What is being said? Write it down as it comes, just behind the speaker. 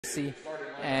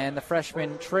And the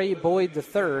freshman Trey Boyd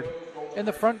III. In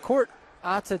the front court,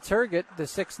 Ata Turgut, the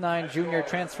 6'9 junior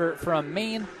transfer from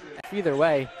Maine. Either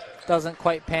way, doesn't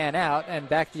quite pan out. And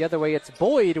back the other way, it's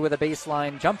Boyd with a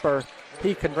baseline jumper.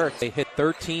 He converts. They hit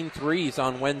 13 threes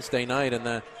on Wednesday night in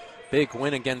the big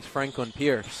win against Franklin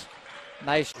Pierce.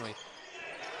 Nice.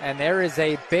 And there is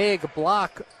a big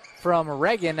block from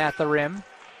Reagan at the rim,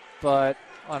 but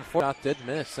unfortunately did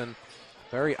miss, and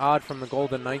very odd from the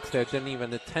Golden Knights there. Didn't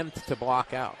even attempt to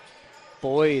block out.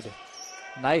 Boyd,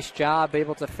 nice job,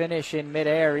 able to finish in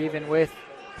midair, even with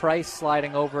Price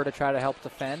sliding over to try to help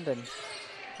defend. And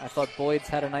I thought Boyd's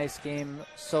had a nice game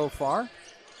so far.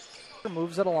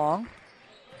 Moves it along.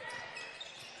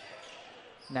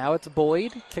 Now it's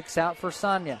Boyd, kicks out for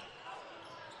Sanya.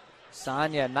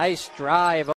 Sanya, nice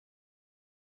drive.